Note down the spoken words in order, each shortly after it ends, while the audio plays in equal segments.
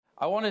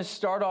I want to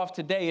start off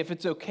today, if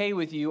it's okay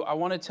with you, I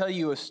want to tell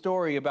you a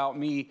story about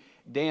me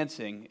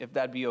dancing, if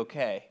that'd be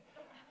okay.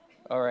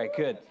 All right,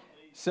 good.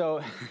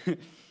 So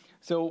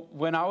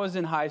when I was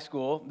in high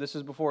school, this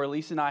was before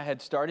Elise and I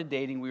had started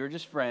dating, we were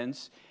just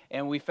friends,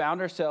 and we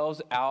found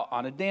ourselves out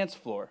on a dance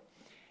floor.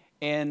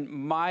 And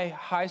my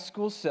high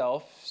school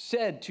self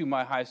said to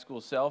my high school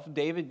self,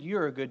 David,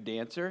 you're a good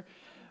dancer,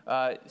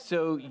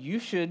 so you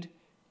should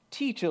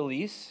teach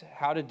Elise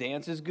how to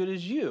dance as good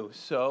as you.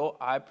 So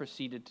I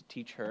proceeded to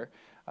teach her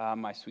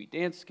my sweet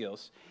dance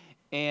skills.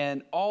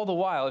 And all the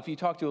while, if you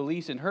talk to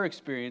Elise and her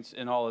experience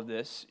in all of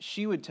this,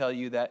 she would tell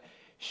you that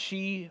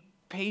she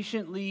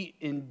patiently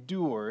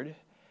endured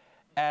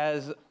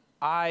as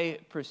I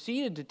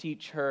proceeded to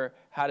teach her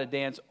how to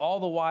dance.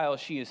 All the while,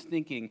 she is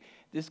thinking,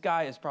 this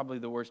guy is probably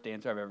the worst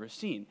dancer I've ever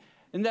seen.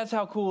 And that's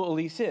how cool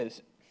Elise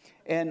is.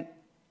 And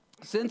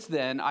since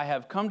then, I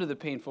have come to the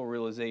painful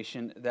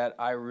realization that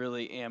I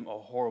really am a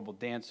horrible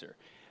dancer.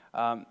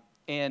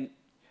 And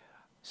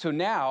so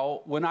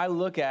now, when I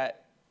look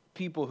at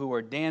people who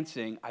are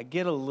dancing, I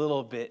get a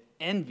little bit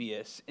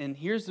envious. And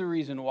here's the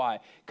reason why.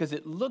 Because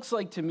it looks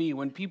like to me,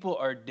 when people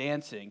are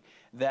dancing,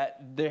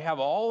 that they have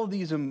all of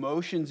these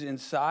emotions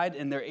inside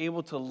and they're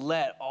able to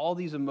let all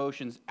these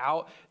emotions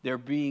out. They're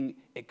being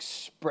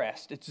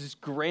expressed. It's this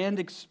grand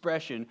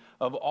expression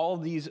of all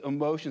these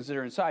emotions that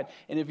are inside.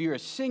 And if you're a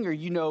singer,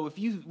 you know,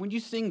 when you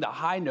sing the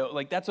high note,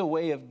 like that's a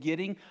way of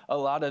getting a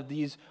lot of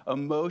these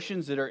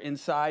emotions that are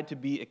inside to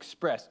be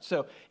expressed.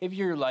 So if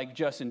you're like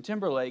Justin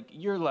Timberlake,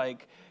 you're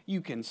like,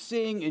 you can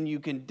sing and you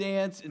can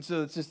dance. And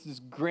so it's just this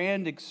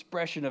grand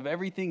expression of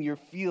everything you're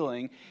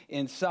feeling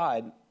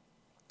inside.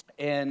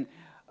 And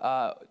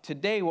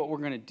today what we're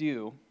going to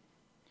do,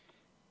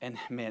 and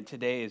man,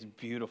 today is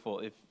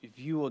beautiful. If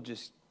you will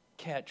just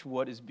catch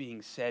what is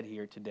being said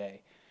here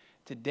today.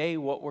 Today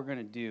what we're going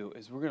to do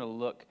is we're going to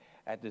look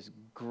at this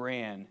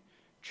grand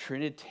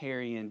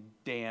Trinitarian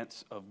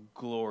dance of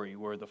glory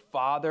where the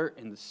Father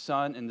and the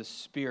Son and the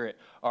Spirit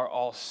are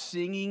all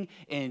singing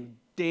and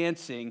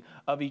dancing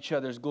of each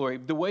other's glory.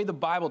 The way the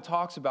Bible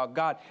talks about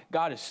God,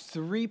 God is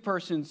three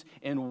persons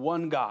in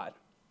one God.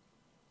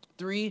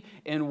 Three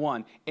in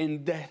one.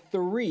 And the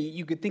three,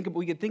 we could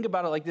think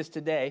about it like this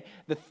today.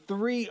 The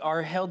three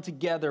are held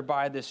together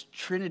by this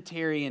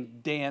Trinitarian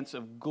dance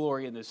of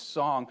glory and this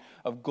song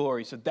of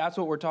glory. So that's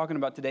what we're talking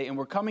about today. And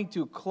we're coming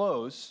to a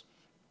close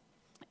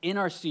in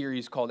our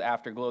series called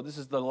Afterglow. This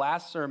is the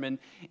last sermon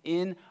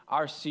in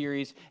our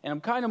series. And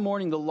I'm kind of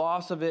mourning the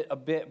loss of it a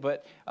bit,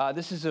 but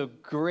this is a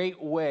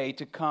great way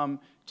to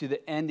come to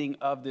the ending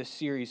of this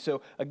series.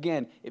 So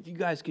again, if you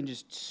guys can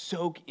just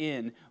soak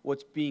in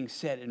what's being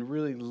said and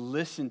really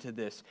listen to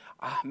this,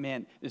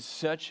 man, it's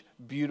such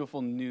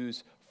beautiful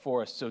news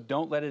for us. So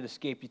don't let it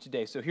escape you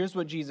today. So here's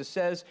what Jesus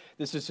says.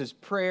 This is his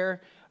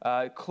prayer,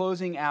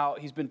 closing out.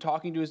 He's been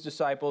talking to his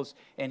disciples,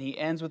 and he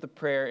ends with a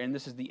prayer, and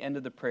this is the end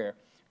of the prayer.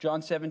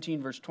 John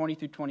 17, verse 20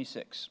 through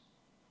 26.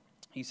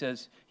 He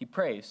says, he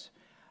prays,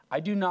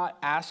 I do not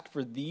ask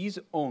for these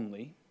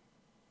only,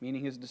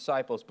 meaning his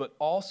disciples, but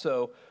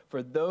also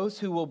for those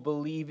who will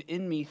believe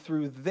in me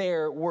through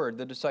their word,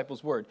 the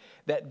disciples' word,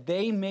 that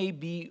they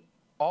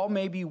all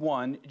may be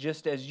one,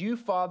 just as you,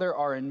 Father,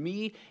 are in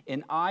me,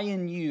 and I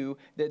in you,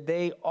 that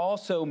they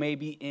also may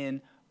be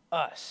in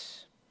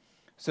us,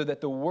 so that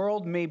the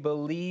world may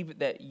believe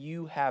that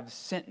you have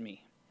sent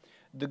me.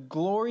 The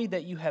glory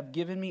that you have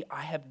given me,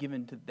 I have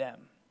given to them,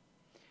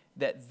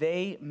 that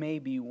they may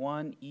be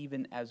one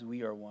even as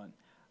we are one.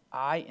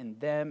 I in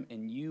them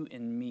and you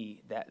in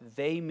me, that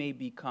they may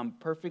become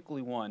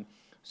perfectly one,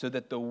 so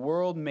that the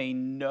world may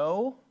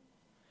know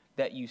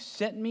that you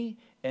sent me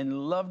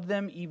and loved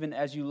them even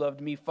as you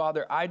loved me.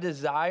 Father, I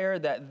desire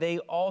that they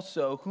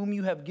also, whom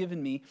you have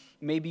given me,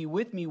 may be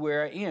with me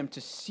where I am, to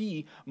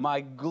see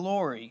my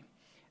glory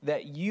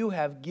that you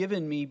have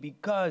given me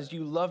because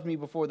you loved me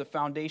before the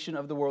foundation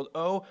of the world.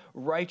 O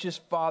righteous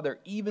Father,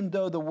 even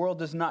though the world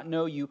does not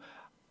know you,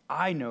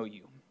 I know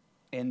you.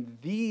 And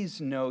these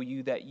know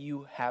you that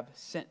you have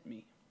sent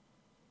me.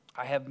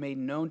 I have made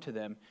known to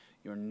them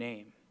your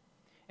name,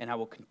 and I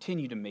will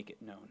continue to make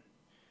it known,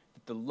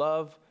 that the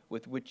love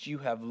with which you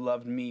have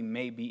loved me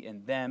may be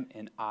in them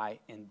and I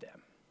in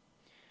them.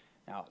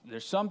 Now,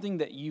 there's something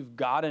that you've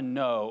got to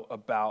know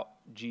about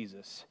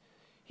Jesus.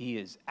 He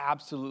is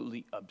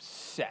absolutely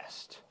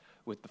obsessed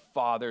with the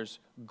Father's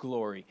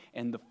glory.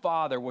 And the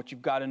Father, what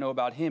you've got to know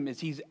about him is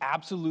he's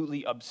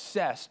absolutely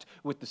obsessed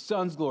with the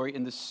Son's glory.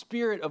 And the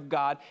Spirit of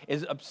God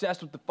is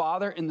obsessed with the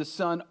Father and the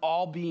Son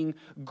all being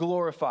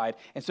glorified.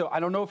 And so I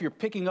don't know if you're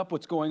picking up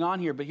what's going on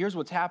here, but here's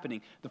what's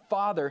happening. The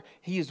Father,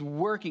 he is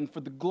working for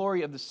the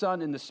glory of the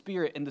Son and the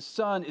Spirit. And the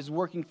Son is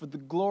working for the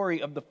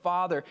glory of the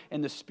Father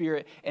and the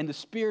Spirit. And the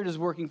Spirit is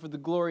working for the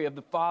glory of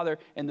the Father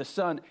and the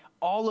Son.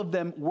 All of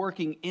them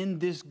working in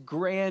this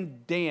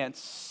grand dance,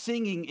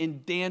 singing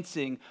and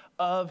dancing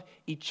of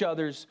each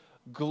other's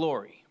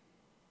glory.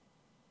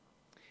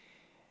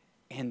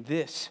 And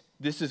this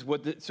is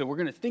what, so we're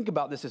going to think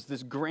about this as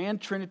this grand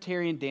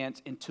Trinitarian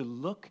dance, and to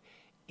look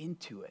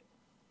into it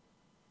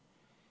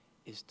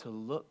is to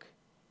look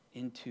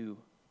into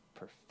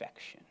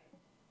perfection.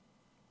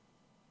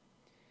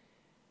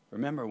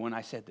 Remember when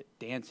I said that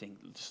dancing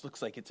just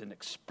looks like it's an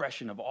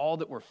expression of all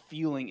that we're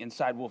feeling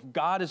inside? Well, if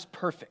God is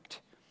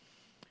perfect,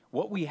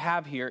 what we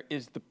have here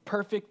is the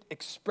perfect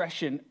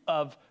expression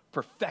of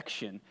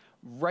perfection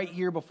right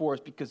here before us,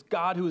 because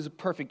God, who is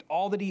perfect,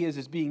 all that he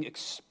is being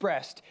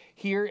expressed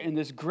here in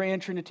this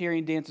grand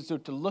Trinitarian dance. And so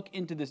to look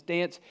into this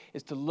dance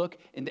is to look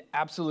into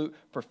absolute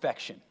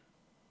perfection.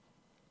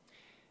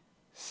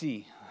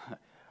 See,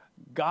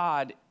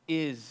 God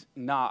is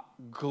not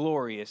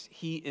glorious.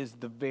 He is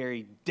the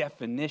very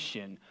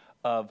definition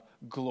of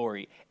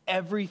glory.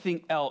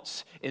 Everything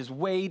else is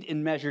weighed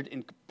and measured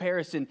in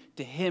comparison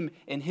to him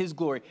and his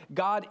glory.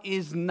 God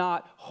is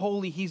not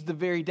holy. He's the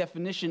very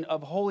definition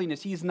of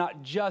holiness. He's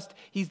not just.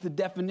 He's the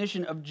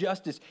definition of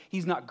justice.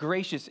 He's not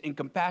gracious and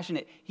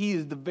compassionate. He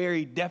is the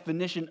very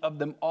definition of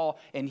them all.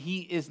 And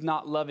he is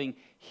not loving.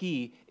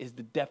 He is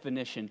the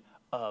definition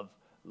of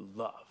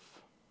love.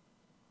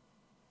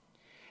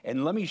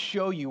 And let me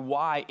show you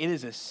why it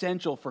is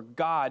essential for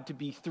God to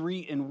be 3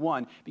 in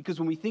 1. Because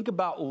when we think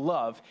about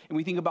love, and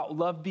we think about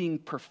love being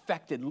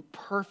perfected,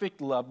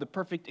 perfect love, the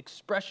perfect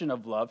expression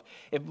of love,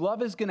 if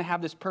love is going to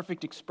have this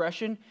perfect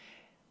expression,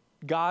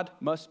 God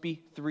must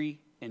be 3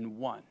 in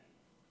 1.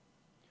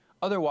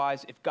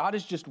 Otherwise, if God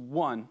is just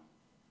one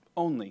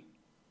only,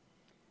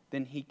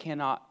 then he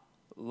cannot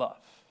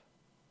love.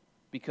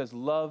 Because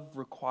love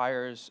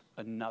requires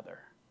another.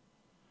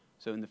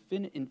 So in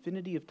the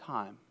infinity of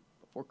time,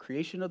 before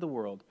creation of the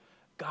world,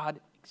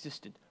 God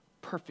existed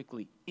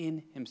perfectly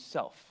in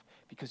himself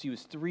because he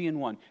was 3 in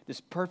 1.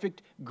 This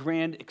perfect,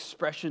 grand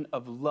expression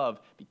of love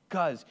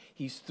because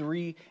he's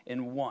 3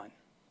 in 1.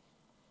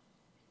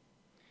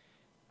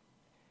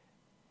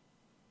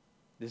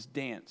 This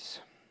dance,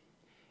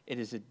 it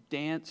is a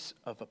dance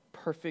of a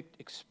perfect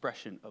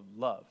expression of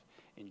love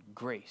and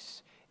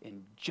grace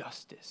and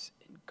justice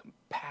and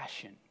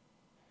compassion,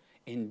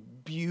 in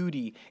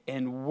beauty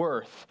and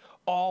worth,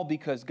 all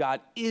because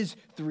God is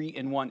 3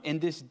 in 1. And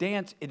this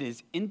dance, it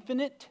is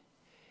infinite,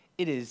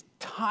 it is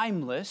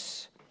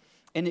timeless,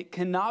 and it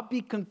cannot be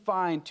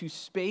confined to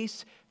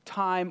space,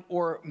 time,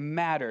 or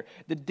matter.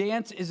 The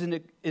dance is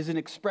an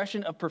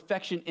expression of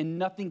perfection, and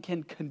nothing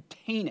can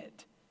contain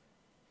it.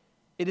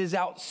 It is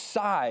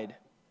outside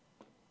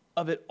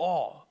of it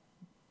all.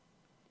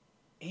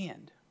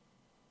 And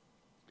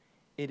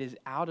it is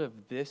out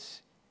of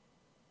this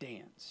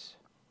dance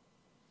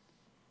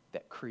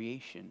that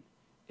creation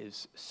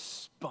is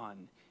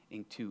spun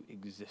into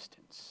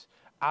existence.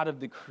 Out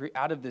of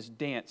this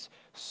dance,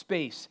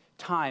 space,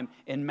 time,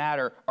 and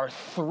matter are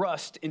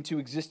thrust into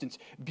existence.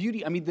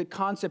 Beauty, the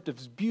concept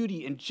of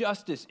beauty and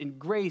justice and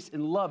grace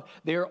and love,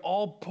 they are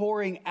all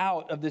pouring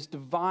out of this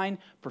divine,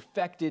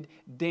 perfected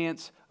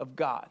dance of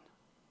God.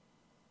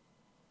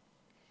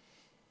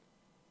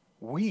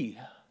 We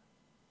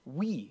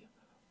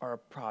are a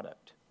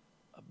product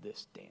of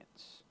this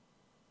dance.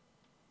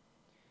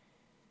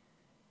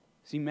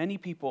 See, many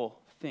people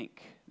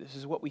think, this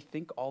is what we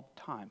think all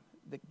the time,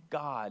 that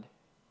God,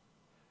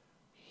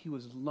 he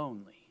was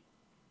lonely.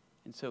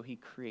 And so he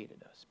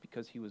created us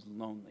because he was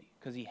lonely,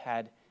 because he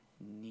had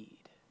need.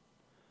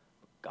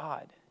 But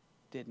God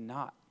did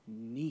not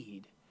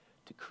need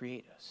to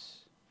create us.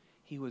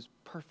 He was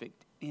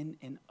perfect in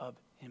and of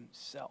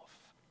himself.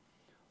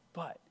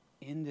 But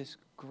in this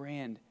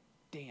grand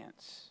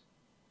dance,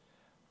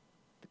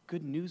 the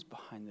good news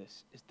behind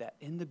this is that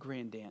in the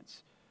grand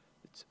dance,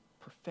 it's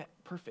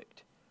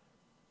perfect.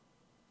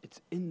 It's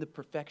in the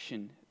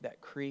perfection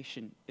that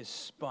creation is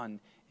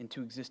spun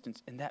into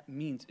existence. And that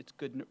means it's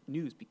good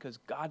news because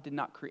God did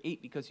not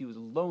create because he was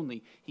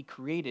lonely. He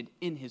created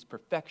in his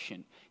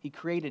perfection. He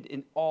created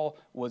in all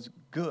was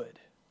good.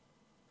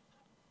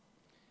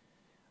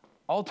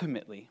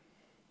 Ultimately,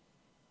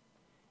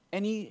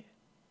 any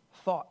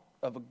thought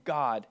of a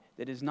God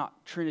that is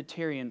not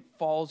Trinitarian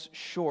falls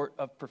short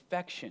of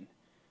perfection,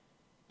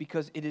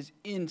 because it is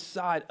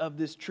inside of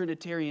this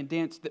Trinitarian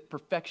dance that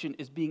perfection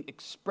is being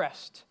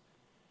expressed.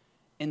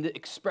 And the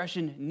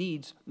expression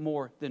needs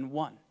more than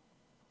one.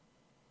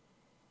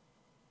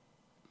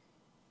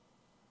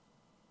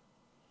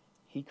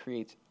 He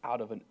creates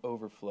out of an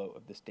overflow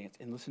of this dance.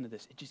 And listen to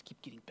this. It just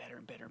keeps getting better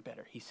and better and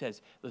better. He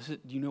says, listen,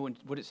 do you know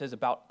what it says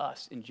about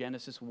us in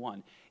Genesis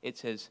 1? It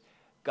says,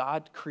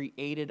 God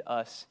created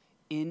us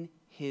in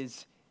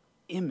his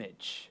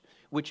image,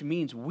 which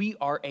means we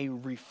are a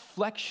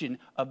reflection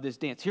of this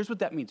dance. Here's what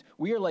that means.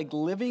 We are like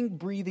living,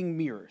 breathing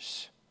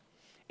mirrors.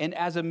 And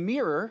as a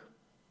mirror,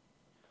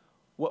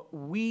 what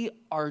we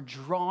are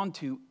drawn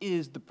to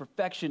is the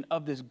perfection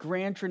of this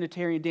grand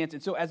Trinitarian dance.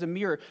 And so as a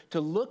mirror, to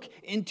look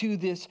into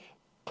this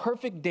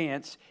perfect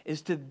dance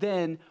is to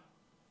then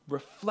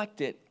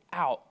reflect it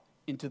out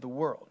into the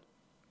world.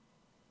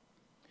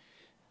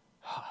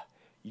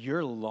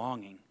 You're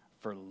longing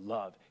for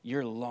love.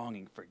 You're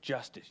longing for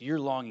justice. You're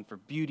longing for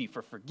beauty,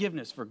 for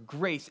forgiveness, for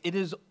grace. It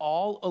is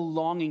all a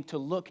longing to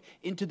look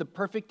into the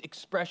perfect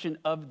expression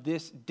of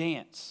this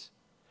dance.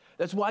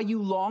 That's why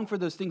you long for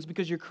those things,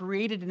 because you're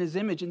created in his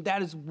image, and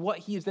that is what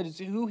he is. That is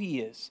who he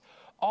is.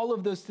 All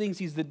of those things,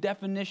 he's the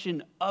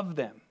definition of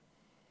them.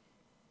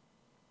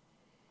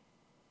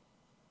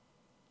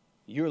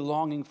 Your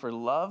longing for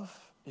love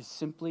is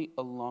simply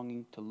a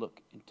longing to look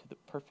into the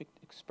perfect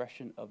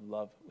expression of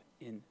love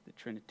within the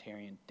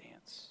Trinitarian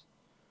dance.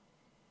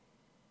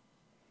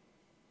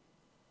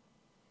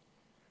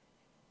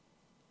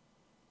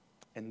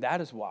 And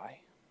that is why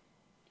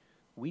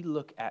we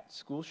look at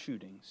school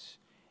shootings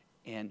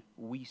and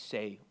we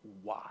say,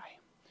 why?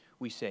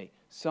 We say,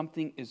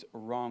 something is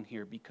wrong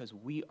here because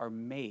we are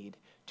made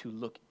to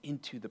look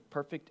into the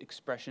perfect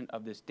expression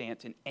of this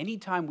dance. And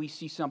anytime we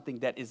see something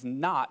that is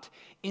not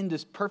in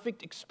this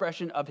perfect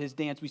expression of his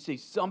dance, we say,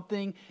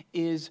 something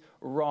is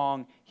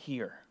wrong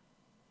here.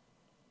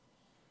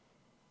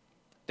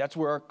 That's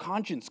where our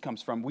conscience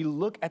comes from. We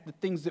look at the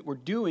things that we're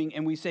doing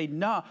and we say,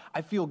 nah,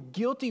 I feel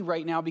guilty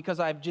right now because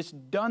I've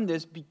just done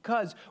this,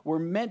 because we're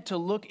meant to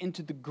look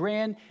into the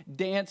grand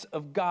dance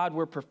of God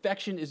where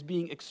perfection is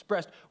being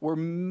expressed. We're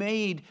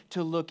made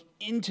to look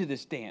into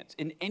this dance.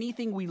 And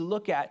anything we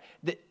look at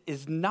that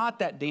is not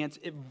that dance,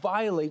 it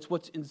violates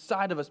what's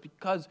inside of us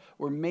because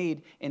we're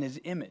made in his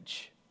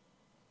image.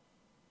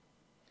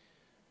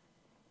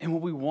 And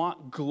when we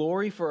want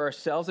glory for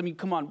ourselves, I mean,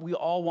 come on, we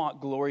all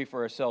want glory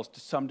for ourselves to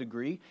some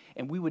degree,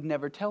 and we would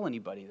never tell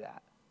anybody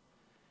that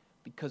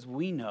because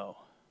we know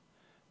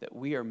that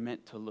we are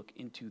meant to look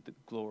into the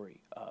glory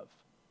of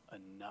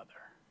another.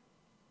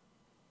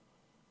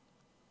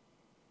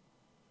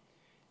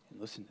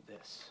 And listen to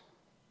this.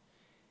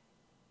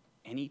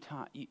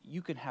 Anytime,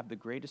 you can have the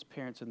greatest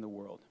parents in the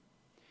world,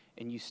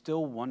 and you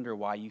still wonder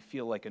why you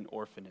feel like an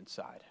orphan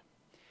inside.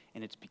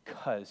 And it's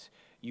because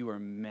you are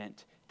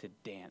meant to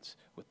dance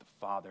with the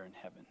Father in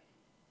heaven.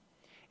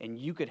 And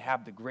you could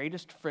have the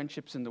greatest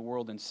friendships in the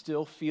world and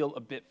still feel a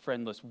bit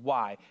friendless.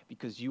 Why?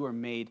 Because you are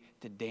made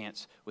to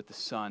dance with the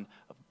Son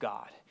of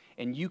God.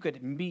 And you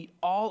could meet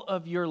all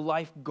of your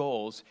life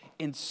goals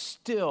and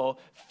still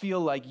feel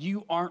like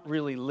you aren't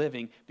really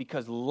living,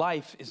 because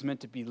life is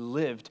meant to be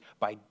lived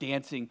by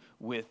dancing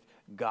with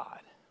God.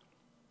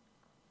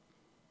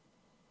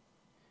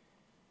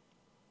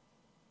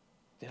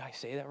 Did I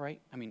say that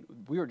right? I mean,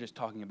 we were just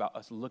talking about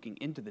us looking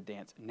into the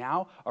dance.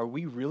 Now, are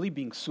we really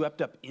being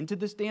swept up into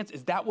this dance?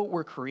 Is that what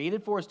we're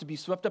created for, is to be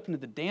swept up into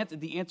the dance?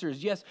 And the answer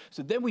is yes.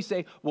 So then we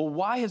say, well,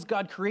 why has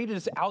God created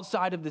us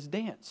outside of this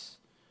dance?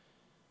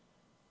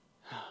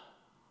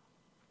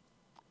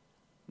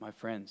 My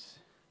friends,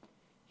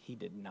 he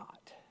did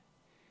not.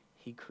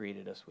 He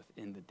created us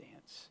within the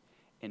dance,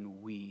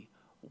 and we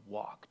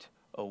walked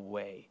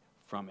away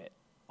from it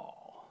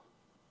all.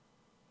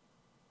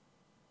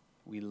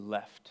 We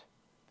left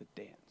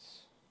the dance.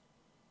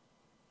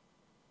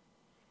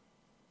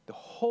 The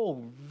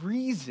whole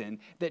reason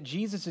that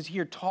Jesus is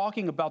here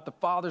talking about the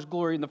Father's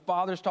glory and the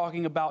Father's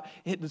talking about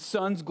the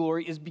Son's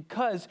glory is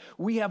because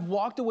we have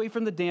walked away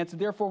from the dance,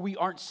 and therefore we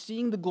aren't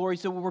seeing the glory,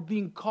 so we're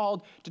being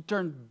called to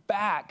turn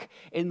back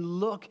and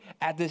look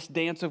at this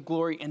dance of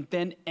glory and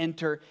then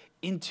enter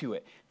into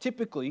it.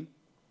 Typically,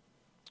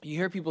 you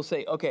hear people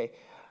say, okay,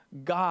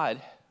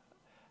 God,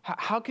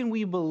 how can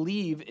we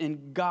believe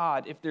in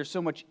God if there's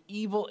so much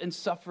evil and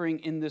suffering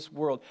in this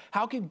world?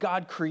 How could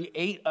God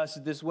create us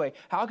this way?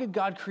 How could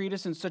God create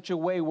us in such a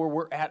way where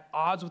we're at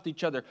odds with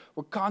each other?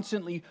 We're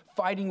constantly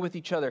fighting with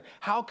each other.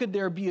 How could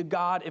there be a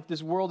God if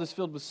this world is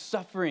filled with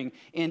suffering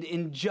and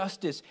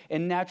injustice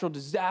and natural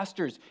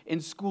disasters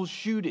and school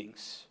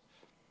shootings?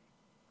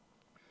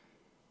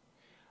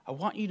 I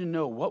want you to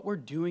know what we're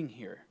doing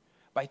here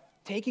by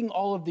taking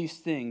all of these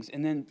things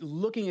and then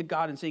looking at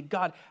God and saying,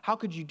 God, how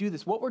could you do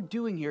this? What we're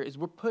doing here is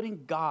we're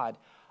putting God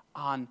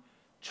on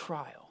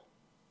trial.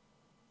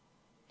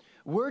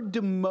 We're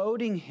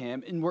demoting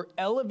him and we're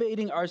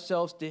elevating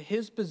ourselves to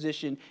his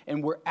position,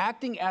 and we're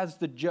acting as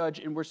the judge,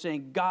 and we're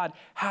saying, God,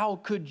 how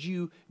could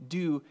you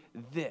do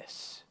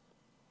this?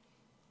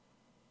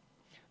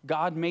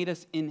 God made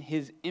us in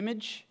his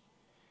image,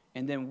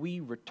 and then we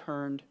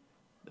returned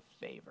the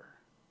favor.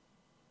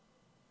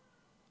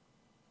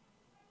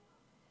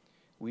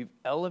 We've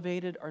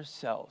elevated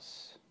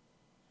ourselves.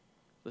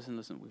 Listen.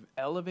 We've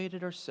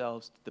elevated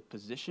ourselves to the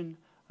position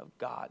of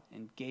God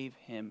and gave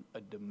him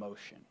a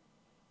demotion.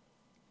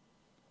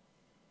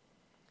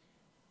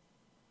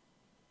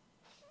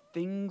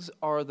 Things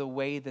are the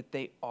way that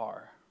they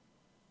are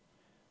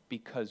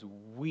because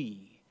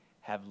we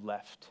have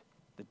left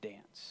the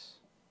dance.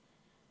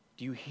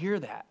 Do you hear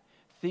that?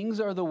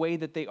 Things are the way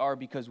that they are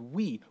because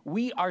we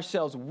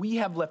ourselves, we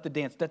have left the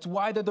dance. That's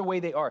why they're the way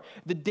they are.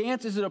 The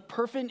dance is a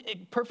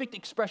perfect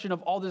expression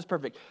of all that is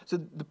perfect. So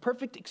the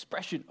perfect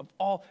expression of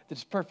all that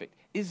is perfect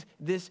is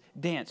this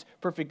dance.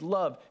 Perfect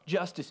love,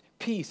 justice,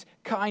 peace,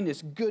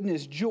 kindness,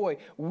 goodness, joy.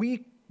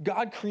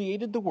 God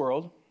created the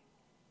world,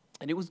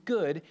 and it was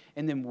good,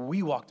 and then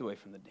we walked away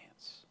from the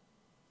dance.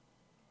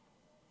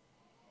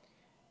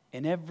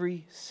 In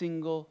every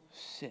single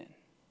sin,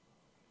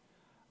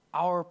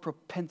 our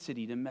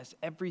propensity to mess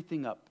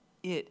everything up,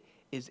 it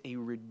is a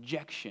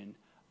rejection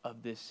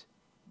of this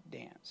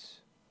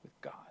dance with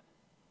God.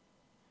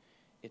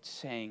 It's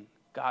saying,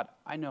 God,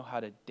 I know how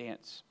to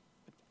dance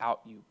without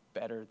you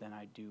better than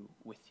I do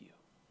with you.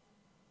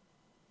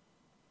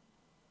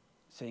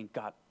 It's saying,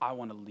 God, I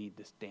want to lead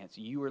this dance.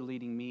 You are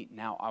leading me.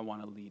 Now I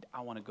want to lead.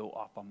 I want to go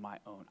off on my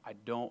own. I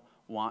don't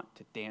want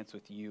to dance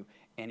with you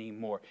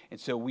anymore. And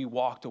so we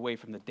walked away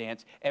from the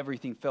dance.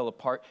 Everything fell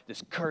apart.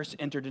 This curse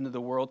entered into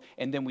the world.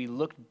 And then we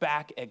looked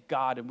back at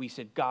God and we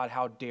said, God,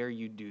 how dare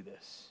you do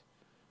this?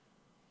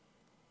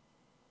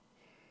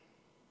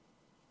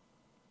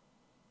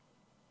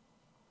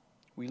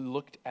 We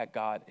looked at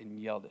God and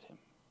yelled at him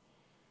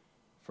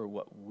for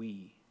what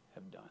we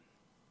have done.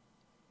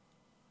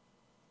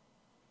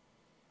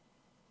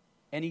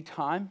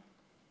 Anytime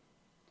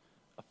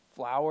a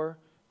flower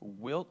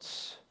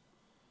wilts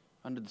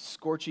under the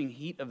scorching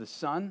heat of the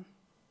sun,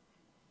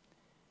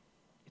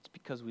 it's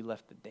because we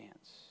left the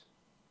dance.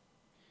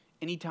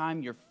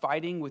 Anytime you're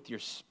fighting with your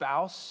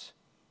spouse,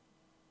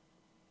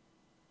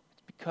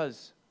 it's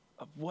because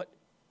of what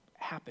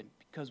happened,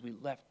 because we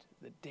left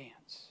the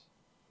dance.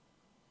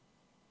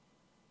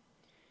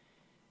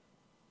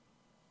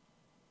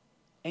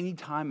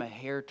 Anytime a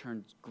hair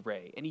turns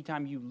gray,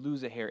 anytime you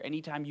lose a hair,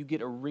 anytime you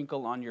get a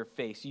wrinkle on your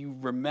face, you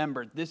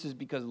remember this is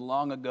because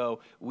long ago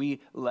we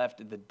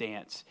left the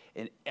dance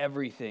and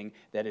everything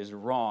that is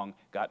wrong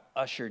got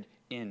ushered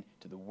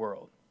into the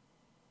world.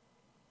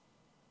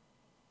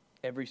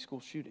 Every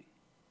school shooting,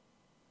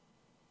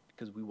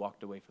 because we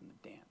walked away from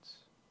the dance.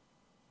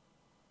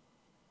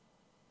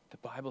 The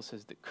Bible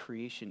says that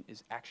creation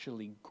is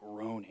actually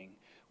groaning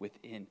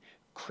within.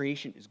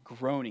 Creation is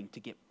groaning to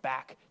get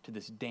back to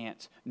this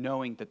dance,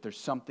 knowing that there's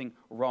something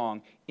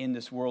wrong in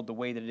this world the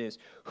way that it is.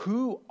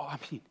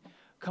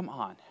 Come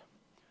on.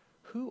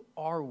 Who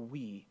are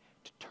we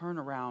to turn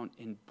around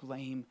and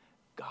blame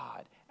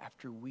God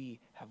after we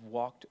have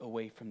walked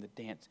away from the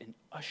dance and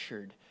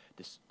ushered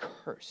this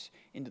curse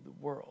into the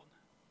world?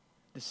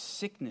 This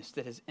sickness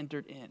that has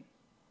entered in.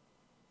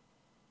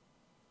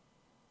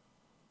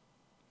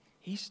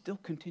 He still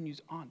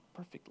continues on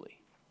perfectly.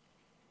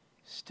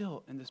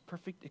 Still in this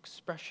perfect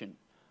expression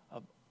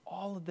of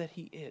all of that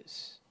he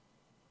is.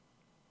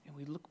 And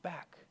we look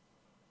back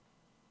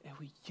and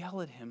we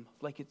yell at him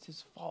like it's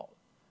his fault,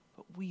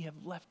 but we have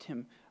left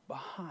him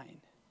behind.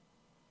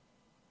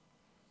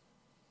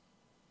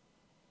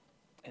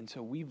 And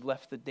so we've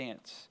left the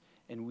dance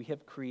and we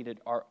have created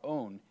our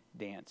own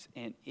dance,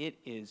 and it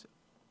is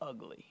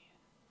ugly.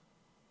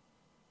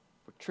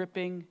 We're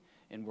tripping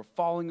and we're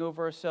falling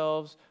over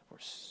ourselves. We're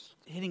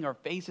hitting our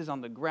faces on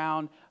the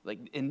ground.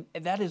 And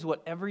that is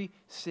what every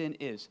sin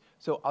is.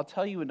 So I'll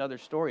tell you another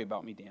story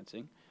about me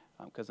dancing,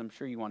 because I'm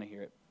sure you want to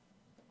hear it.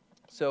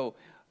 So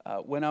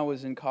when I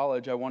was in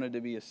college, I wanted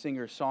to be a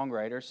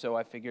singer-songwriter, so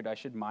I figured I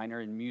should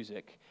minor in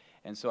music.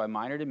 And so I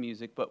minored in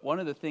music. But one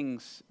of the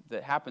things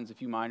that happens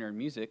if you minor in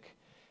music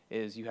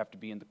is you have to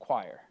be in the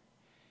choir.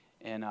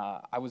 And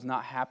I was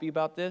not happy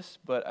about this,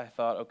 but I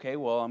thought, okay,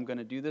 well, I'm going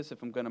to do this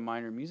if I'm going to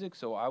minor in music,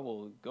 so I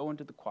will go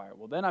into the choir.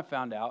 Well, then I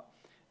found out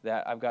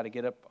that I've got to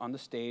get up on the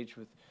stage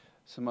with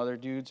some other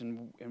dudes,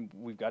 and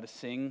we've got to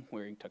sing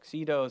wearing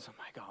tuxedos. I'm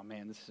like, oh,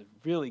 man, this is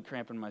really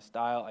cramping my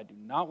style. I do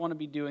not want to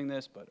be doing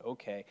this, but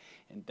okay.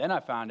 And then I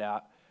found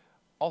out,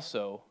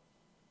 also,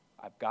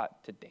 I've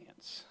got to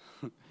dance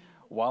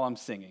while I'm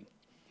singing.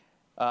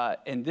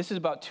 And this is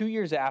about 2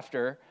 years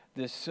after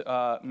this,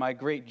 my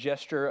great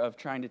gesture of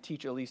trying to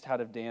teach Elise how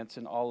to dance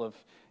and all of,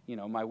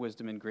 my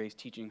wisdom and grace,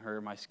 teaching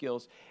her my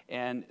skills.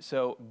 And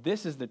so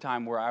this is the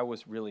time where I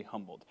was really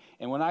humbled.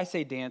 And when I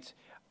say dance,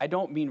 I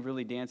don't mean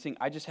really dancing.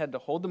 I just had to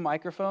hold the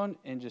microphone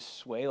and just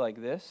sway like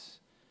this.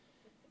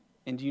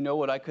 And do you know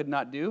what I could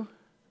not do?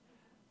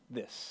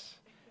 This.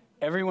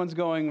 Everyone's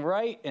going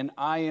right, and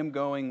I am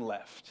going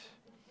left.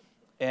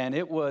 And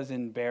it was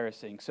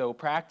embarrassing. So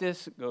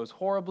practice goes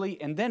horribly.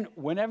 And then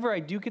whenever I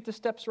do get the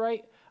steps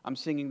right, I'm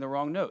singing the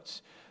wrong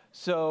notes.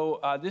 So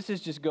this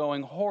is just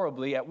going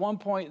horribly. At one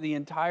point, the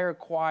entire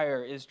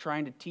choir is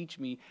trying to teach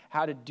me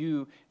how to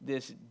do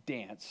this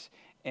dance.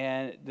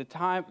 And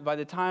by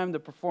the time the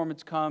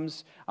performance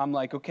comes, I'm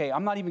like, okay,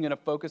 I'm not even going to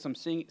focus on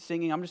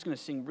singing. I'm just going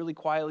to sing really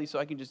quietly so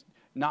I can just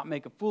not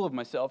make a fool of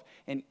myself.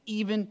 And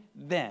even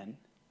then,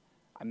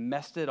 I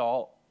messed it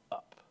all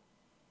up.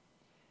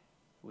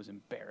 It was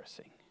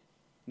embarrassing.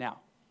 Now,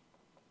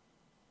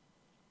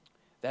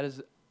 that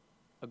is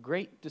a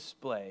great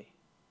display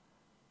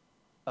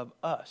of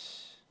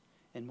us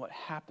and what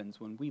happens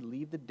when we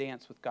leave the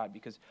dance with God.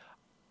 Because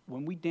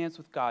when we dance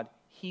with God,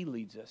 he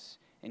leads us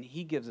and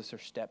he gives us our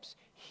steps.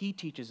 He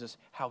teaches us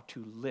how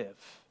to live.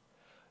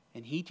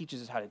 And he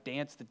teaches us how to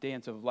dance the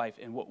dance of life.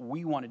 And what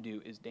we want to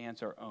do is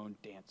dance our own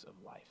dance of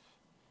life.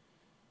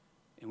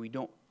 And we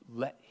don't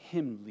let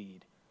him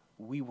lead.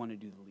 We want to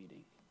do the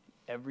leading.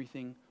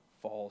 Everything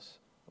falls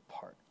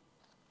apart.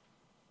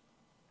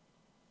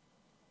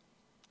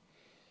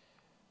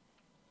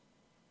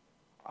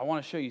 I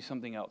want to show you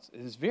something else. It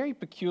is very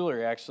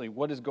peculiar, actually,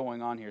 what is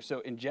going on here. So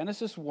in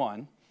Genesis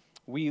 1,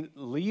 we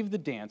leave the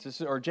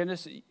dance, or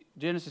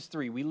Genesis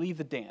 3, we leave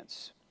the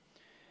dance.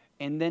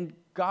 And then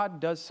God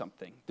does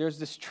something. There's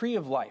this tree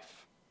of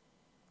life.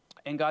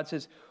 And God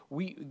says,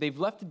 they've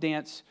left the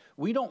dance.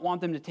 We don't want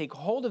them to take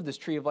hold of this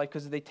tree of life,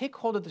 because if they take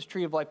hold of this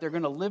tree of life, they're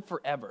going to live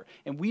forever.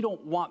 And we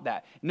don't want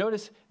that.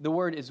 Notice the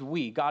word is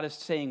we. God is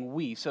saying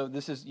we. So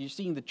you're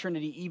seeing the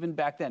Trinity even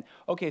back then.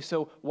 Okay,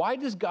 so why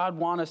does God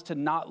want us to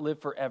not live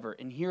forever?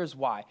 And here's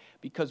why.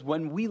 Because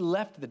when we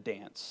left the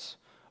dance,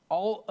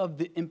 all of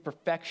the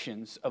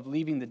imperfections of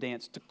leaving the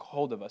dance took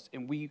hold of us,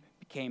 and we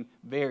became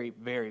very,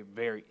 very,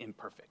 very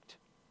imperfect.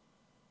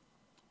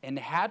 And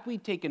had we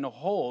taken a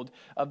hold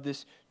of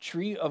this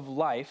tree of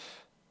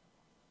life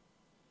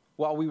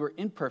while we were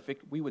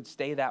imperfect, we would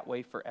stay that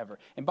way forever.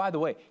 And by the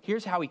way,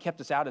 here's how he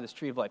kept us out of this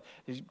tree of life.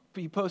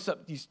 He posts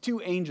up these two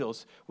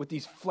angels with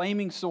these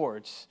flaming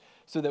swords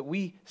so that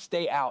we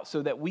stay out,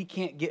 so that we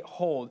can't get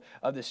hold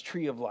of this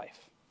tree of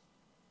life.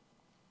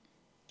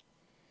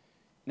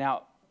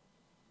 Now,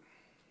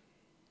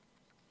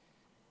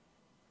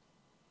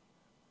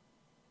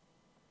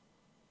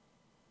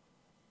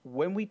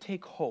 when we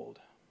take hold,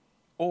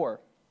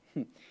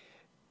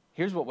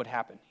 here's what would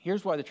happen.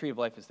 Here's why the tree of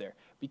life is there.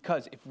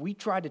 Because if we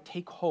try to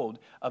take hold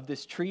of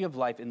this tree of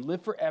life and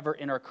live forever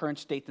in our current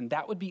state, then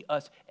that would be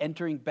us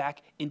entering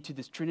back into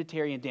this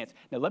Trinitarian dance.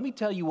 Now, let me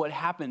tell you what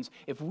happens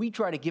if we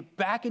try to get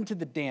back into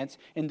the dance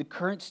in the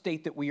current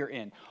state that we are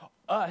in.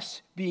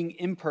 Us being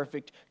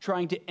imperfect,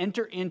 trying to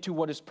enter into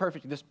what is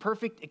perfect, this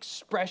perfect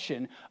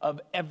expression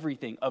of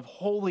everything, of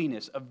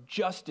holiness, of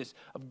justice,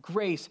 of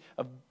grace,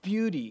 of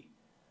beauty,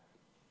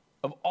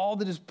 of all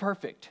that is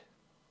perfect.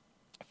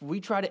 If we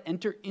try to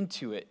enter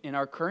into it in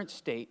our current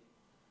state,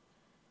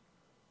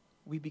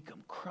 we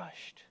become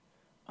crushed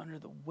under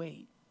the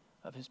weight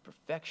of his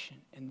perfection,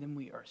 and then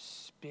we are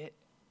spit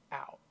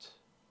out.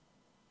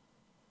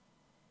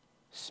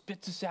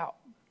 Spits us out.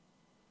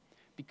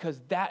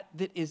 Because that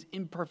is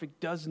imperfect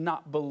does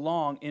not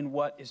belong in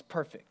what is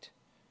perfect.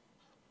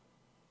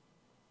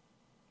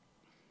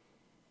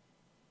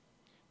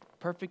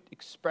 Perfect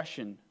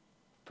expression,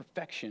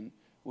 perfection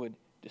would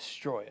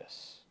destroy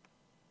us.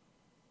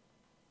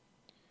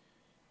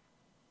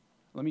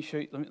 Let me show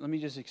you, let me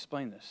just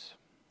explain this.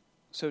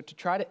 So to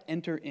try to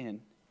enter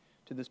in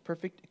to this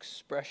perfect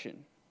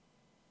expression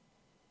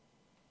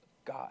of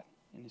God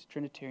in his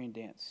Trinitarian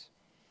dance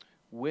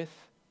with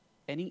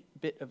any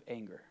bit of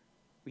anger.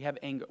 We have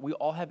anger. We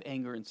all have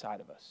anger inside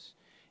of us.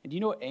 And do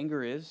you know what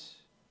anger is?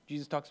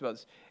 Jesus talks about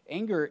this.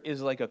 Anger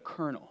is like a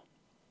kernel.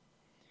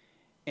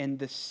 And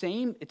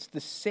it's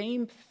the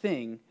same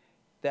thing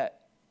that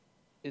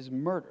is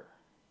murder.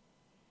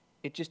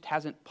 It just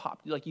hasn't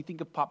popped. Like you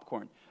think of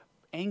popcorn.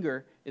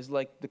 Anger is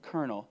like the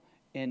kernel,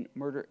 and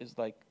murder is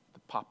like the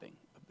popping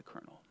of the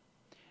kernel.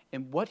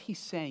 And what he's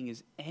saying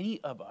is any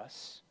of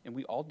us, and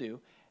we all do,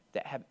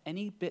 that have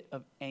any bit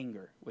of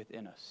anger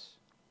within us,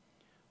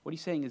 what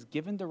he's saying is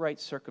given the right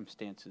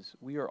circumstances,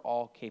 we are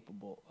all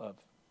capable of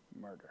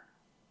murder.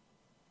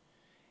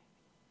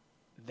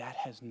 That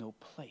has no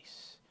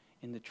place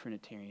in the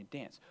Trinitarian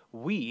dance.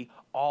 We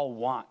all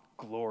want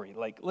glory.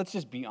 Like, let's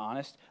just be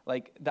honest.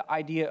 Like, the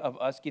idea of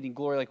us getting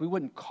glory, like, we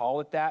wouldn't call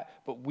it that,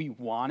 but we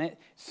want it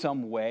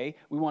some way.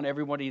 We want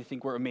everybody to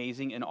think we're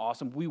amazing and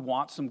awesome. We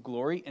want some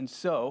glory. And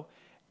so,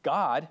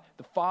 God,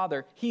 the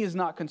Father, he is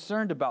not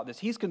concerned about this.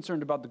 He's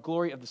concerned about the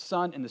glory of the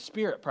Son and the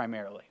Spirit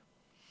primarily.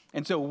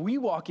 And so we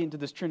walk into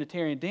this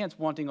Trinitarian dance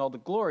wanting all the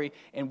glory,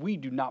 and we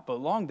do not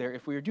belong there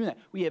if we are doing that.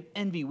 We have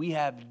envy, we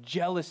have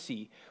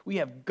jealousy, we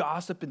have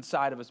gossip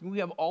inside of us. We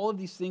have all of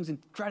these things, and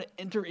try to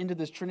enter into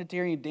this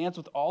Trinitarian dance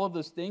with all of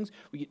those things,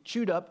 we get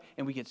chewed up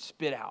and we get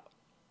spit out.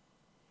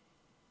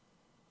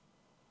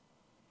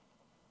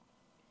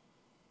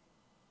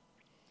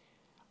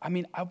 I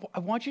mean, I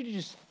want you to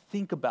just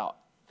think about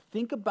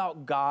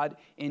God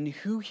and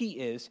who he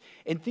is,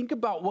 and think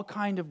about what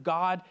kind of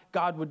God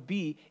would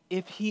be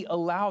if he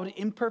allowed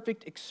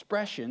imperfect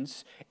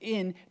expressions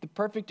in the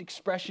perfect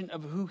expression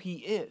of who he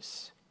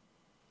is.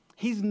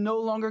 He's no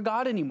longer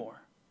God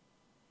anymore.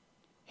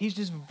 He's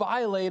just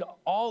violated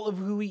all of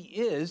who he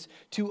is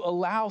to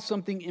allow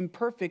something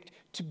imperfect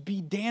to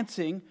be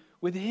dancing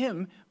with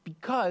him,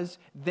 because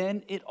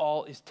then it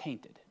all is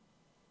tainted.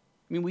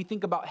 I mean, we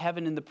think about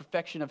heaven and the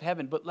perfection of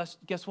heaven, but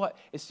guess what?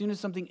 As soon as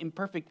something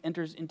imperfect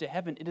enters into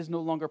heaven, it is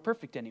no longer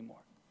perfect anymore.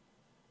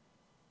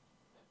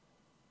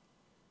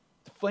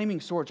 The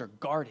flaming swords are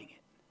guarding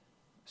it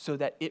so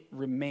that it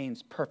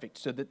remains perfect,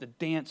 so that the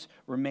dance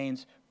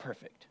remains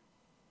perfect.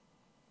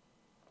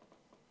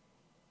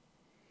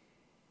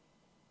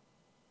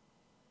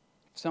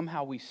 If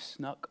somehow we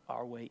snuck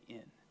our way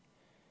in,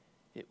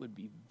 it would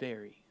be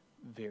very,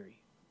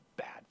 very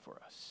bad for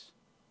us.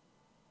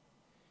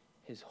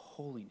 His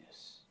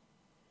holiness,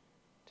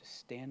 to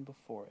stand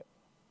before it,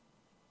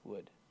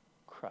 would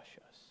crush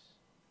us.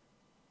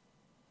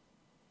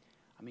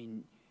 I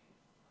mean,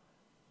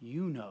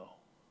 you know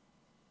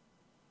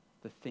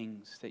the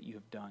things that you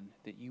have done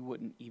that you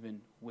wouldn't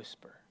even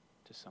whisper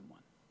to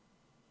someone.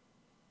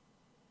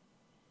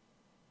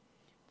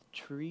 The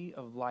tree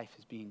of life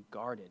is being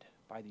guarded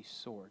by these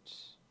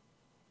swords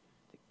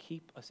that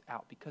keep us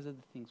out because of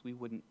the things we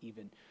wouldn't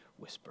even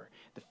whisper.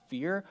 The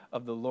fear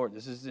of the Lord,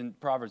 this is in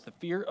Proverbs, the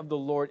fear of the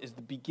Lord is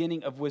the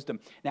beginning of wisdom.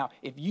 Now,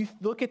 if you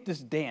look at this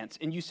dance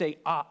and you say,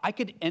 I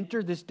could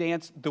enter this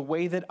dance the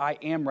way that I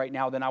am right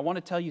now, then I want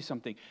to tell you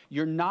something.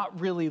 You're not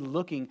really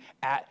looking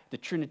at the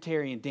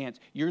Trinitarian dance.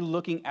 You're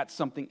looking at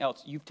something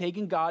else. You've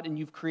taken God and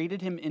you've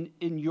created him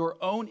in your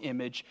own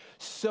image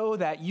so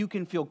that you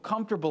can feel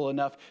comfortable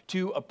enough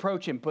to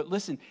approach him. But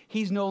listen,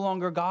 he's no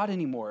longer God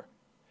anymore.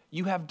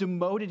 You have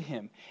demoted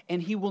him,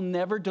 and he will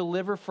never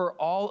deliver for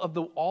all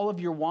of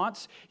your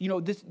wants. You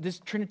know, this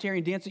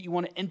Trinitarian dance that you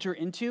want to enter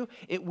into,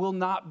 it will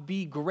not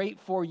be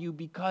great for you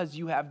because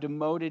you have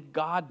demoted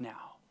God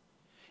now.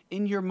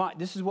 In your mind,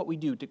 this is what we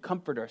do to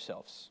comfort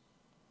ourselves.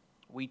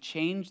 We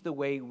change the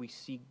way we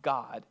see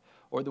God,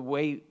 or the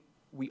way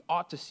we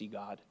ought to see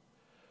God,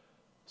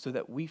 so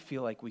that we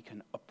feel like we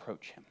can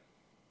approach him,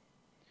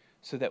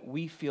 so that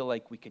we feel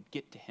like we could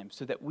get to him,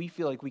 so that we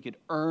feel like we could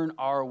earn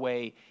our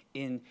way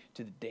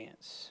into the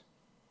dance.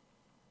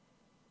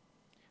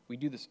 We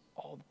do this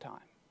all the time.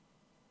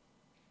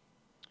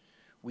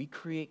 We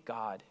create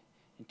God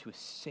into a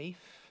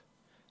safe,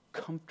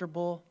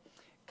 comfortable,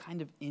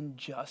 kind of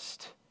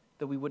unjust,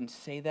 though we wouldn't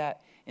say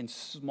that, and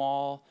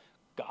small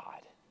God.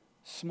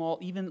 Small,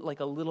 even like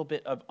a little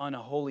bit of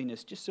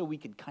unholiness, just so we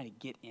could kind of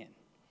get in.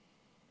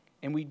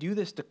 And we do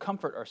this to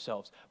comfort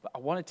ourselves. But I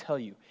want to tell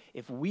you,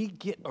 if we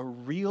get a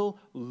real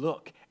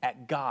look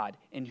at God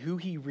and who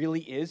he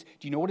really is,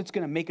 do you know what it's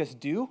going to make us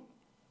do?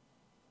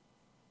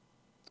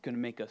 It's going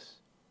to make us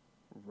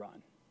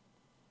run.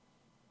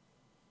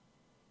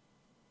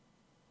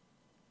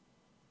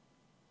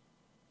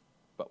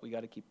 But we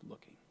got to keep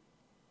looking.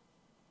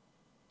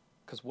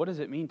 Because what does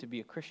it mean to be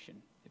a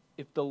Christian?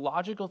 If the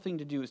logical thing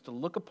to do is to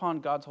look upon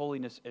God's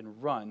holiness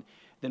and run,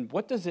 then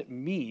what does it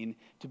mean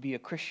to be a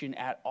Christian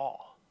at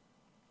all?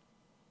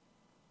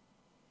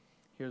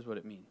 Here's what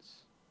it means.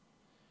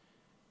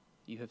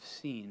 You have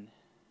seen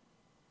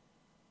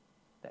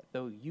that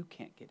though you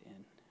can't get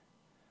in,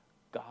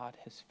 God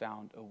has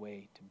found a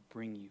way to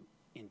bring you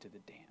into the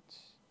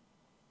dance.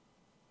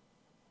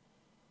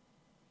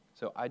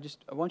 So I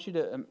want you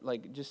to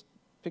just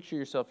picture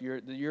yourself,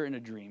 you're in a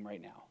dream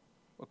right now.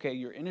 Okay,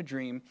 you're in a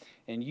dream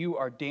and you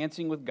are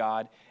dancing with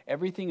God.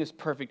 Everything is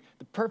perfect.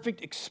 The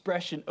perfect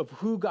expression of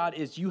who God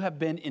is. You have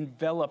been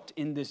enveloped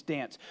in this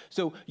dance.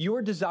 So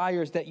your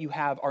desires that you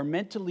have are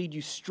meant to lead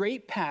you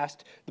straight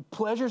past the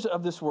pleasures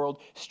of this world,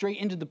 straight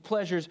into the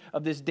pleasures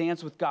of this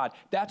dance with God.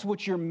 That's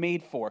what you're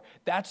made for.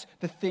 That's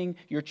the thing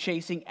you're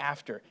chasing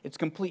after. It's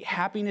complete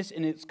happiness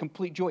and it's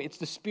complete joy. It's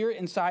the Spirit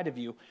inside of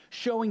you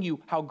showing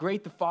you how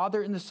great the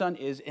Father and the Son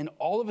is, and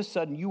all of a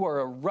sudden you are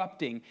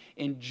erupting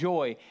in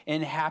joy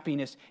and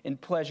happiness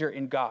and pleasure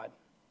in God.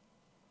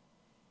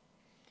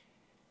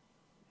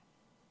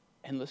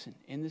 And listen,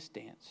 in this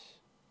dance,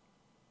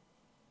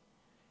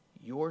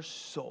 your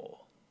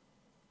soul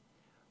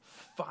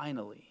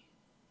finally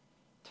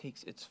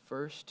takes its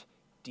first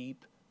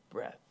deep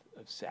breath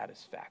of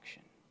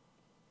satisfaction.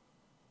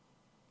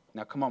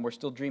 Now, come on, we're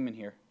still dreaming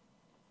here.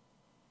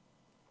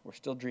 We're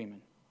still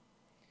dreaming.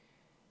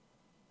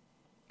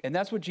 And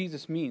that's what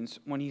Jesus means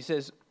when he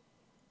says,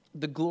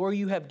 the glory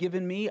you have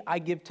given me, I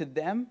give to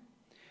them.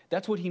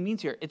 That's what he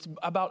means here. It's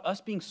about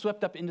us being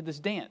swept up into this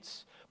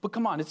dance. But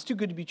come on, it's too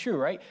good to be true,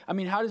 right? I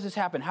mean, how does this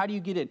happen? How do you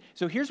get in?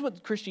 So here's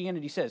what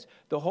Christianity says.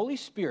 The Holy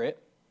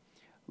Spirit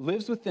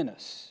lives within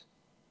us.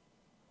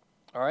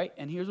 All right?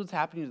 And here's what's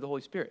happening to the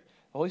Holy Spirit.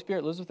 The Holy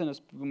Spirit lives within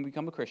us when we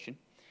become a Christian.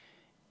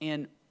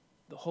 And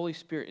the Holy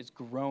Spirit is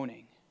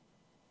groaning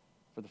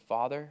for the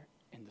Father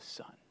and the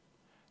Son.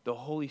 The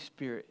Holy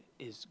Spirit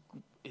is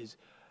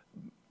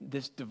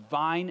this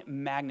divine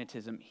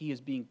magnetism. He is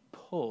being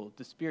pulled.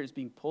 The Spirit is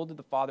being pulled to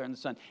the Father and the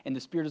Son, and the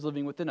Spirit is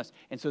living within us.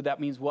 And so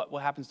that means what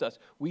happens to us?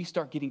 We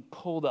start getting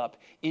pulled up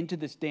into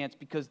this dance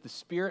because the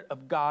Spirit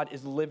of God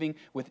is living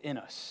within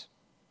us.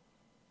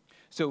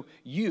 So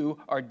you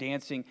are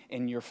dancing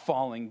and you're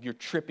falling, you're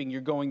tripping, you're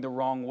going the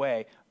wrong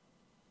way.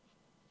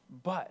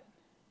 But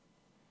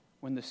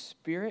when the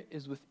Spirit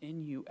is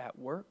within you at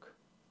work,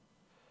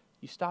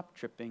 you stop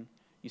tripping,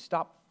 you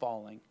stop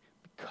falling,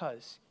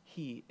 because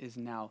he is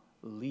now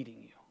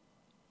leading you.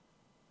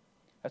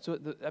 That's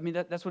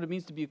what it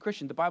means to be a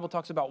Christian. The Bible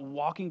talks about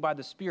walking by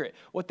the Spirit.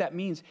 What that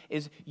means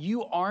is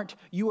you are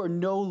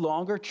no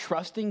longer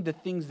trusting the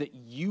things that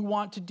you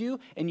want to do,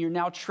 and you're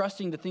now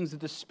trusting the things that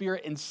the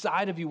Spirit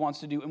inside of you wants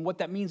to do. And what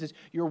that means is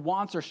your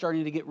wants are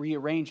starting to get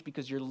rearranged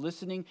because you're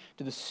listening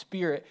to the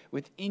Spirit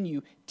within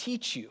you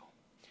teach you.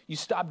 You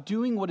stop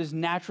doing what is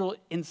natural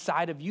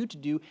inside of you to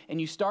do,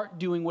 and you start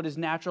doing what is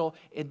natural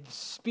in the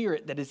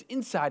Spirit that is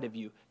inside of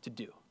you to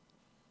do.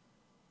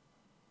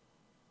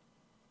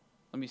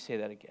 Let me say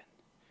that again.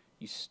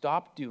 You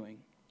stop doing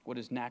what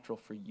is natural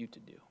for you to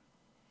do,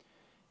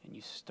 and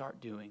you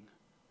start doing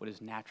what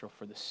is natural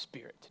for the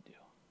Spirit to do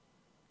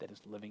that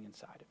is living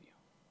inside of you.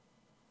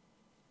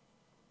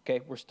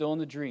 Okay, we're still in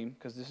the dream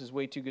because this is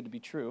way too good to be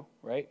true,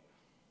 right?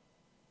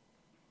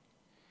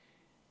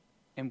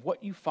 And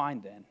what you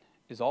find then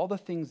is all the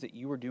things that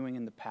you were doing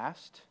in the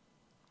past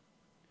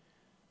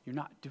you're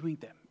not doing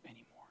them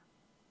anymore.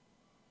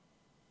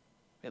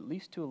 At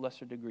least to a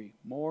lesser degree,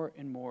 more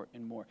and more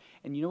and more.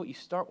 And you know what you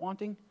start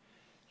wanting?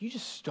 You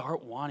just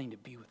start wanting to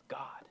be with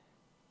God.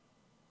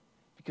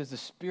 Because the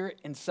Spirit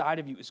inside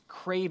of you is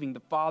craving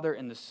the Father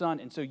and the Son,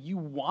 and so you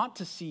want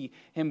to see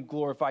him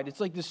glorified. It's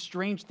like this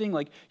strange thing,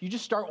 like you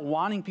just start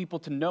wanting people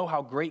to know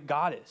how great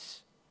God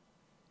is.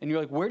 And you're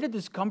like, where did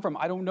this come from?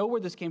 I don't know where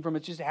this came from.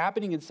 It's just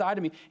happening inside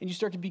of me. And you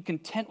start to be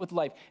content with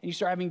life. And you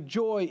start having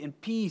joy and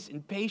peace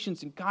and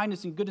patience and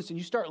kindness and goodness. And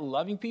you start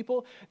loving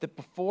people that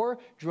before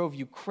drove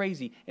you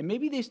crazy. And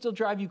maybe they still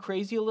drive you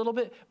crazy a little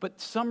bit, but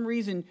some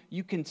reason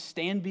you can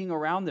stand being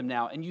around them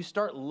now. And you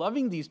start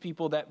loving these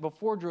people that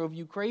before drove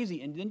you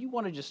crazy. And then you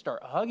want to just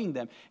start hugging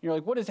them. And you're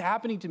like, what is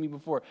happening to me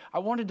before? I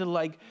wanted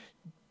to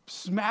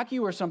smack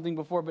you or something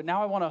before, but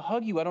now I want to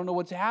hug you. I don't know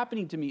what's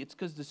happening to me. It's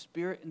because the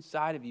Spirit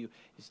inside of you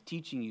is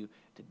teaching you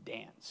to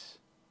dance.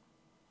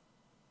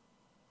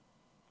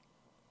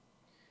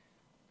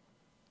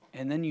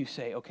 And then you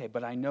say, okay,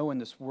 but I know in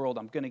this world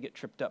I'm going to get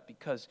tripped up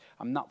because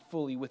I'm not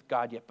fully with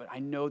God yet, but I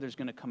know there's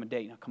going to come a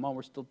day. Now, come on,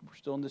 we're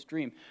still in this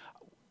dream.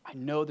 I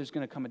know there's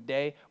going to come a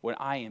day when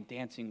I am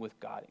dancing with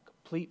God in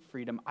complete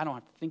freedom. I don't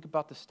have to think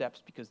about the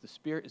steps because the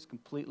Spirit is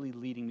completely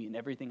leading me in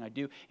everything I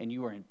do, and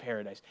you are in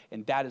paradise.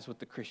 And that is what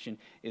the Christian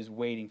is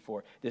waiting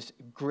for, this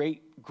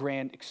great,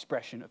 grand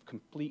expression of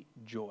complete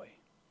joy.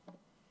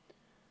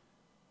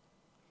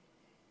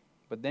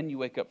 But then you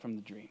wake up from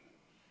the dream,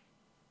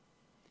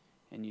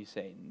 and you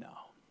say, no,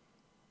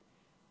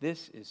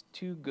 this is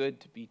too good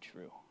to be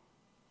true.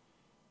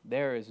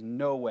 There is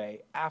no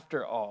way,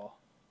 after all,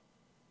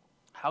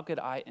 how could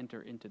I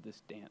enter into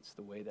this dance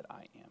the way that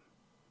I am?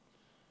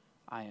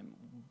 I am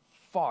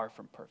far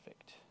from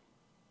perfect.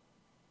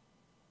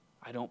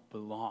 I don't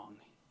belong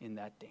in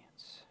that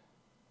dance.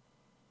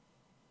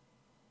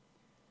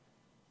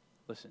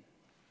 Listen,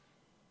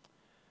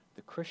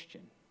 the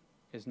Christian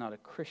is not a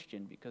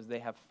Christian because they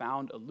have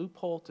found a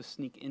loophole to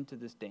sneak into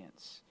this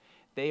dance.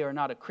 They are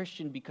not a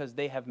Christian because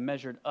they have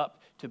measured up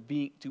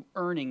to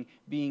earning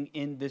being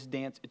in this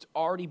dance. It's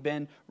already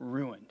been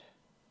ruined.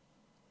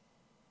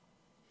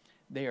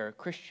 They are a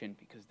Christian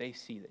because they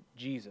see that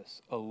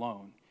Jesus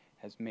alone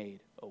has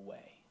made a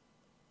way.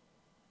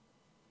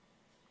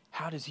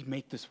 How does he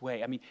make this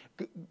way? I mean,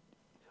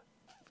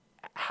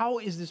 how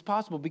is this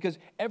possible? Because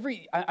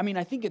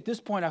I think at this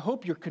point, I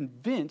hope you're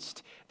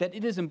convinced that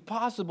it is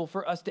impossible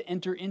for us to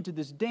enter into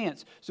this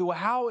dance. So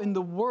how in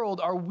the world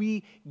are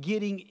we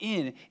getting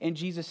in? And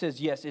Jesus says,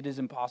 yes, it is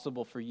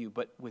impossible for you,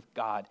 but with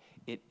God,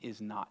 it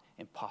is not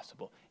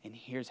impossible. And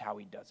here's how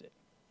he does it.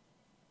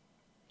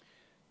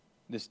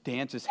 This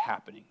dance is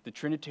happening. The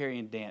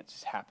Trinitarian dance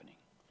is happening.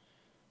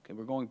 Okay,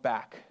 we're going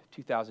back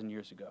 2,000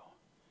 years ago.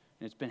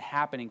 And it's been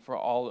happening for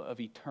all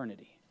of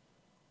eternity.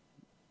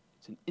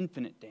 It's an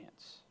infinite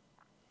dance.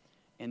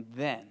 And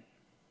then,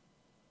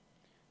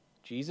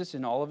 Jesus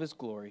in all of his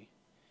glory,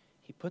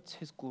 he puts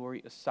his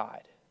glory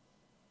aside.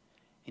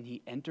 And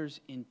he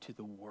enters into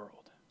the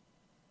world.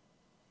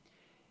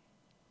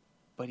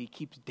 But he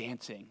keeps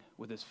dancing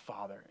with his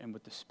Father and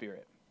with the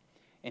Spirit.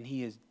 And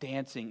he is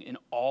dancing in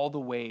all the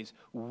ways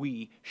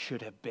we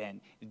should have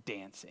been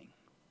dancing.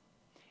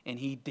 And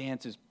he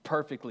dances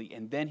perfectly.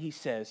 And then he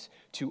says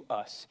to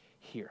us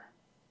here,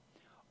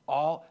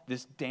 all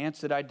this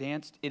dance that I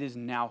danced, it is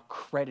now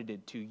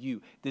credited to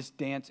you. This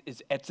dance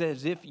it's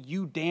as if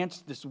you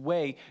danced this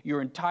way your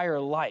entire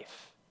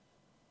life.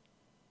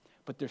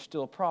 But there's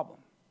still a problem.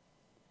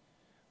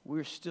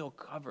 We're still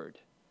covered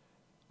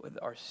with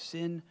our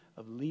sin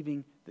of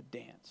leaving the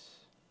dance.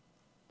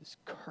 This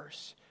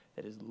curse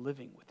that is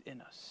living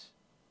within us.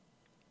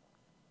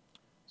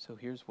 So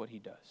here's what he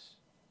does.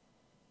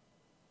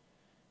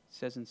 It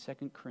says in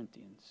 2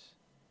 Corinthians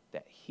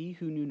that he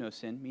who knew no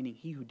sin, meaning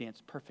he who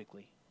danced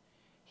perfectly,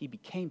 he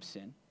became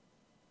sin,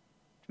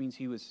 which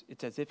means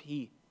it's as if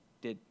he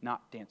did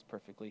not dance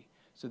perfectly,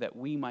 so that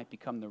we might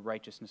become the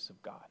righteousness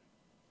of God.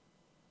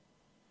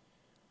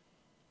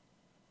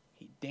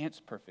 He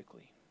danced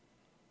perfectly,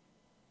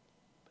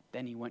 but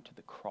then he went to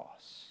the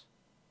cross.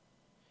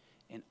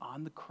 And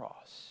on the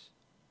cross,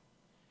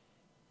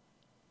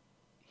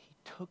 he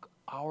took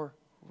our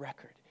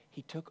record.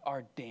 He took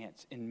our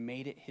dance and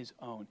made it his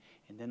own.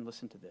 And then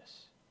listen to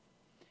this.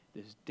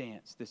 This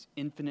dance, this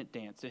infinite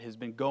dance that has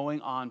been going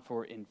on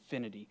for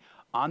infinity.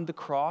 On the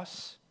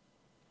cross,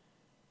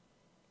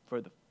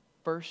 for the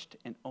first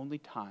and only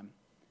time,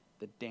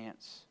 the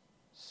dance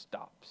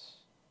stops.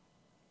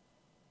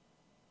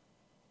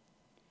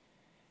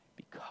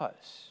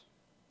 Because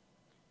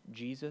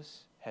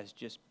Jesus has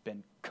just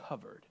been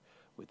covered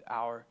with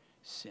our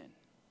sin.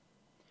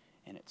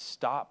 And it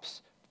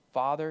stops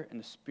Father and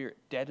the Spirit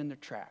dead in their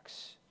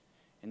tracks.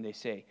 And they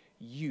say,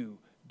 you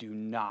do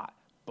not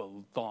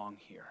belong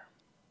here.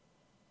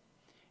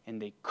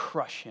 And they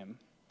crush him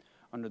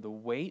under the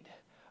weight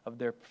of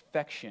their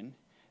perfection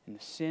and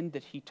the sin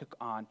that he took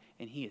on,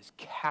 and he is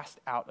cast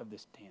out of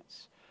this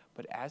dance.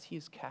 But as he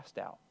is cast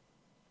out,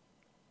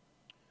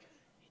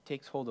 he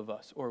takes hold of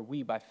us, or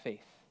we by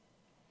faith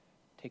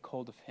take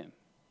hold of him.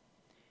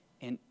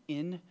 And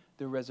in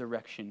the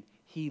resurrection,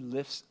 he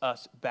lifts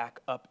us back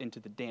up into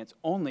the dance.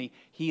 Only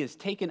he has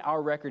taken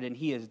our record and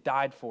he has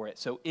died for it,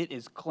 so it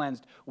is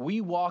cleansed. We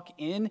walk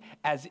in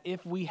as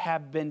if we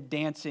have been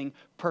dancing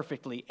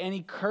perfectly.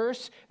 Any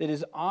curse that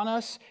is on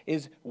us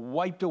is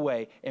wiped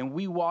away, and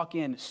we walk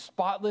in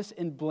spotless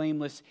and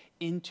blameless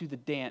into the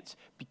dance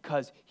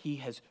because he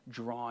has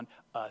drawn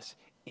us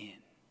in.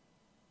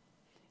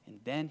 And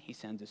then he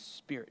sends a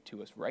spirit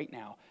to us right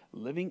now,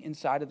 living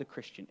inside of the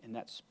Christian, and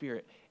that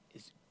spirit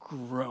is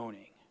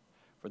groaning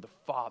for the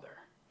Father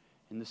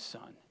and the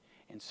Son.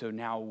 And so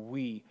now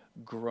we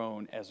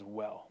groan as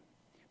well,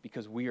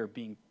 because we are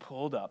being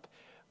pulled up,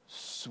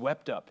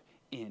 swept up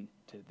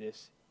into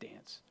this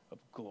dance of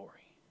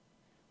glory.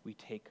 We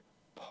take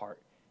part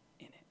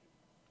in it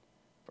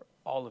for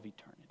all of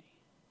eternity.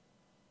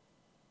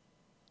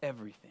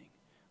 Everything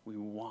we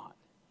want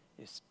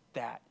is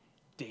that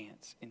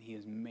dance, and he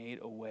has made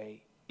a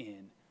way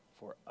in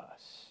for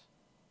us.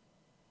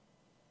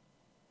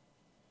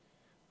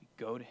 We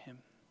go to him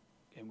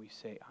and we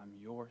say, I'm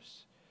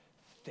yours.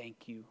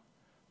 Thank you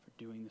for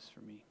doing this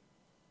for me.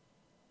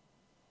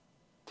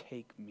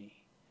 Take me.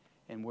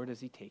 And where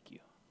does he take you?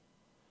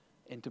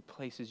 Into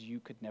places you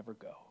could never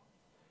go.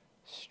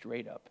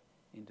 Straight up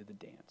into the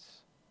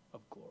dance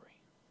of glory.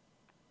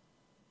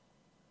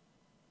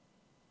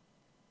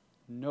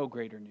 No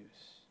greater news.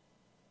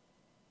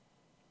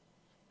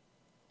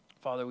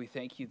 Father, we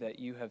thank you that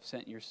you have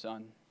sent your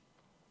Son.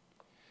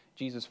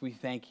 Jesus, we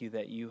thank you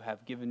that you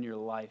have given your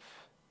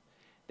life,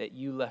 that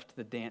you left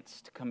the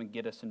dance to come and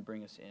get us and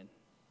bring us in.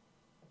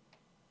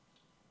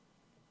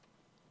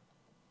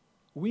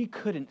 We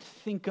couldn't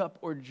think up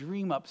or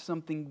dream up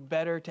something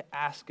better to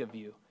ask of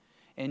you,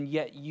 and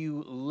yet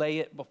you lay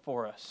it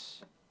before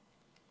us.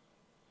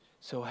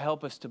 So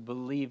help us to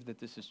believe that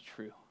this is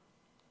true.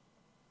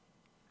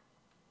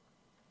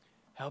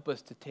 Help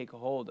us to take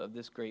hold of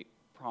this great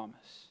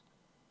promise,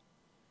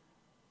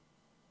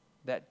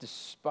 that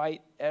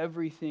despite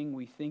everything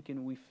we think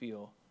and we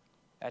feel,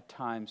 at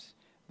times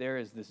there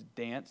is this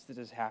dance that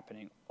is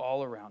happening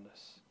all around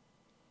us.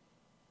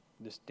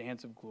 This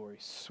dance of glory.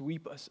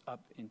 Sweep us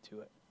up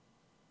into it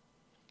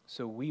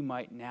so we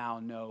might now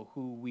know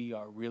who we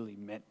are really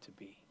meant to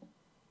be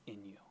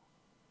in you.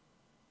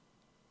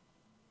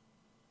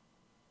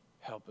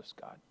 Help us,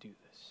 God, do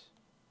this.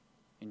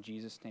 In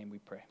Jesus' name we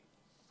pray.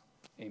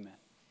 Amen.